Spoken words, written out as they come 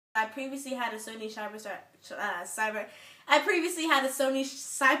I previously had a Sony I previously had a Sony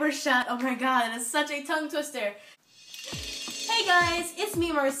CyberShot. Oh my god, that is such a tongue twister. Hey guys, it's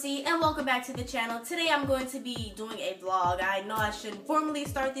me Mercy and welcome back to the channel. Today I'm going to be doing a vlog. I know I shouldn't formally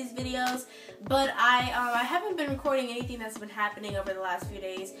start these videos, but I haven't been recording anything that's been happening over the last few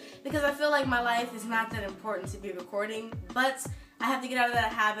days because I feel like my life is not that important to be recording, but I have to get out of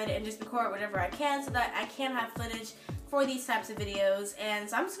that habit and just record whatever I can so that I can have footage for these types of videos. And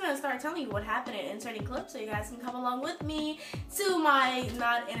so I'm just going to start telling you what happened and inserting clips so you guys can come along with me to my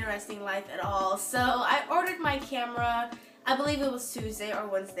not interesting life at all. So I ordered my camera, I believe it was Tuesday or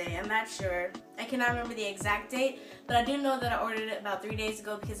Wednesday, I'm not sure. I cannot remember the exact date, but I do know that I ordered it about 3 days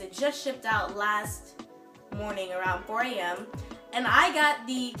ago because it just shipped out last morning around 4 a.m. And I got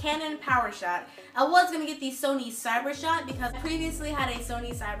the Canon PowerShot. I was going to get the Sony CyberShot because I previously had a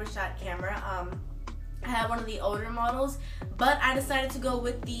Sony CyberShot camera. I had one of the older models, but I decided to go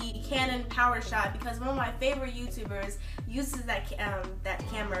with the Canon PowerShot because one of my favorite YouTubers uses that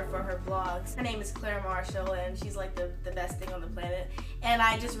camera for her vlogs. Her name is Claire Marshall, and she's like the best thing on the planet. And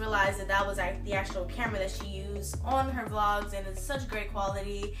I just realized that that was the actual camera that she used on her vlogs, and it's such great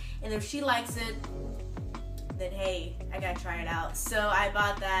quality. And if she likes it, then hey, I gotta try it out. So I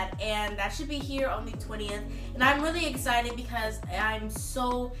bought that, and that should be here on the 20th. And I'm really excited because I'm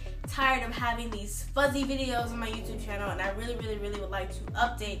so tired of having these fuzzy videos on my YouTube channel, and I really would like to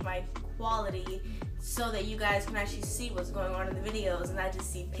update my quality so that you guys can actually see what's going on in the videos and not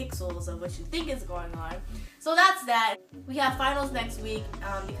just see pixels of what you think is going on. So that's that. We have finals next week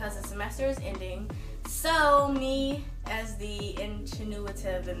because the semester is ending. So me as the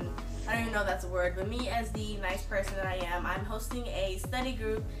ingenuitive, and I don't even know if that's a word, but me as the nice person that I am, I'm hosting a study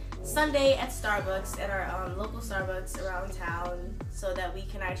group Sunday at Starbucks, at our local Starbucks around town, so that we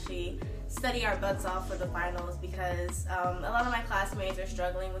can actually study our butts off for the finals because a lot of my classmates are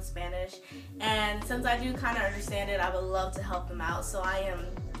struggling with Spanish, and since I do kind of understand it, I would love to help them out. So I am,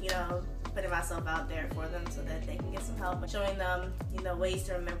 putting myself out there for them so that they can get some help, showing them, ways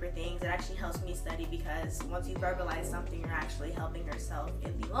to remember things. It actually helps me study because once you verbalize something, you're actually helping yourself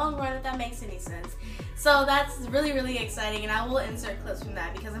in the long run, if that makes any sense. So that's really exciting, and I will insert clips from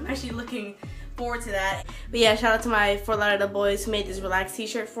that because I'm actually looking forward to that. But yeah, shout out to my Fort Lauderdale boys who made this relaxed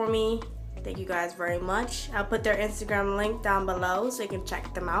t-shirt for me. Thank you guys very much. I'll put their Instagram link down below so you can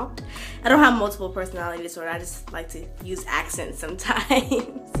check them out. I don't have multiple personality disorder. I just like to use accents sometimes.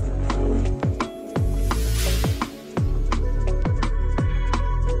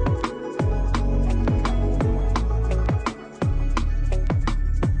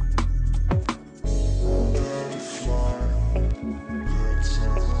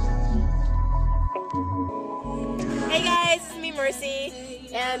 Hey guys, it's me Mercy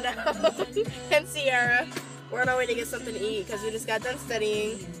and Sierra. We're on our way to get something to eat because we just got done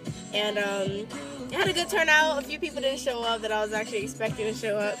studying, and it had a good turnout. A few people didn't show up that I was actually expecting to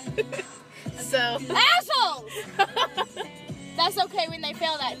show up. So assholes! That's okay when they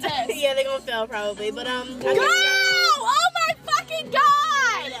fail that test. Yeah, they're gonna fail probably, but Go! Oh my fucking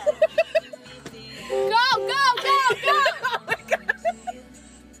god! Go! Oh my god!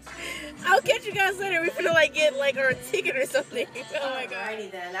 I'll catch you guys later. We're gonna get our ticket or something. Oh my god.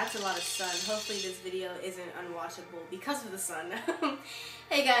 Alrighty then, that's a lot of sun. Hopefully this video isn't unwatchable because of the sun.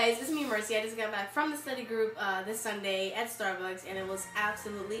 Hey guys, it's me Mercy. I just got back from the study group this Sunday at Starbucks, and it was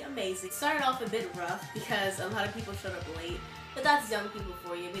absolutely amazing. It started off a bit rough because a lot of people showed up late. But that's young people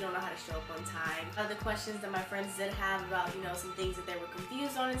for you. We don't know how to show up on time. The questions that my friends did have about, some things that they were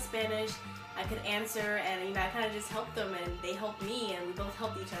confused on in Spanish, I could answer, and I kind of just helped them, and they helped me, and we both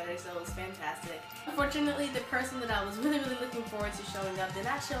helped each other, so it was fantastic. Unfortunately, the person that I was really looking forward to showing up did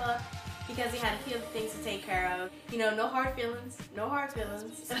not show up because he had a few things to take care of. No hard feelings, no hard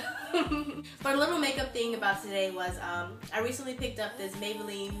feelings. But a little makeup thing about today was I recently picked up this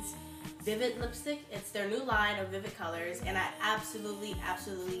Maybelline's Vivid lipstick. It's their new line of vivid colors, and I absolutely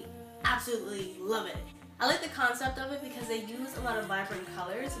love it. I like the concept of it because they use a lot of vibrant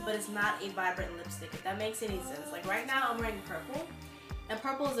colors, but it's not a vibrant lipstick, if that makes any sense. Like right now I'm wearing purple, and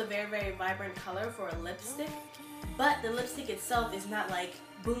purple is a very vibrant color for a lipstick, but the lipstick itself is not like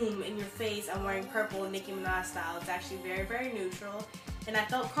boom in your face, I'm wearing purple Nicki Minaj style. It's actually very neutral, and I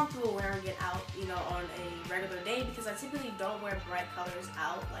felt comfortable wearing it out, on a regular day because I typically don't wear bright colors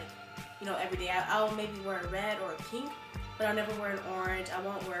out every day. I'll maybe wear a red or a pink, but I'll never wear an orange. I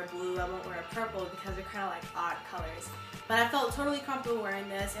won't wear a blue. I won't wear a purple because they're kind of like odd colors. But I felt totally comfortable wearing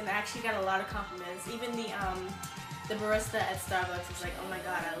this, and I actually got a lot of compliments. Even the barista at Starbucks was like, "Oh my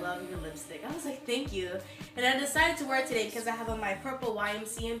god, I love your lipstick." I was like, "Thank you." And I decided to wear it today because I have on my purple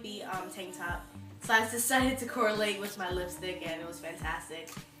YMCMB tank top. So I decided to correlate with my lipstick, and it was fantastic.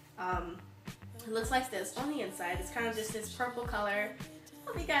 It looks like this on the inside. It's kind of just this purple color.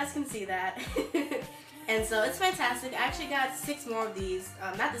 Hope you guys can see that. And so it's fantastic. I actually got 6 more of these.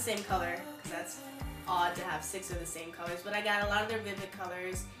 Not the same color, because that's odd to have 6 of the same colors, but I got a lot of their vivid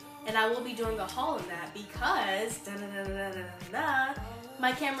colors. And I will be doing a haul in that because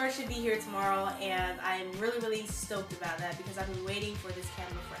my camera should be here tomorrow, and I'm really stoked about that because I've been waiting for this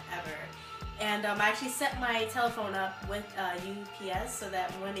camera forever. And I actually set my telephone up with UPS so that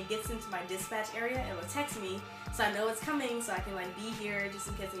when it gets into my dispatch area, it will text me so I know it's coming, so I can like be here just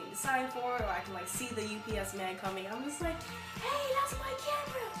in case I need to sign for it, or I can like see the UPS man coming. I'm just like, hey, that's my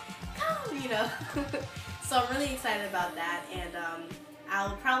camera, come, you know. So I'm really excited about that, and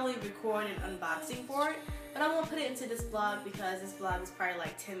I'll probably record an unboxing for it, but I won't put it into this vlog because this vlog is probably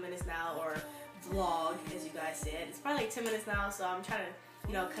like 10 minutes now, or vlog as you guys said. It's probably like 10 minutes now, so I'm trying to,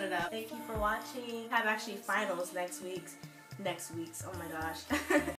 you know, cut it out. Thank you for watching. I have actually finals next week's, oh my gosh.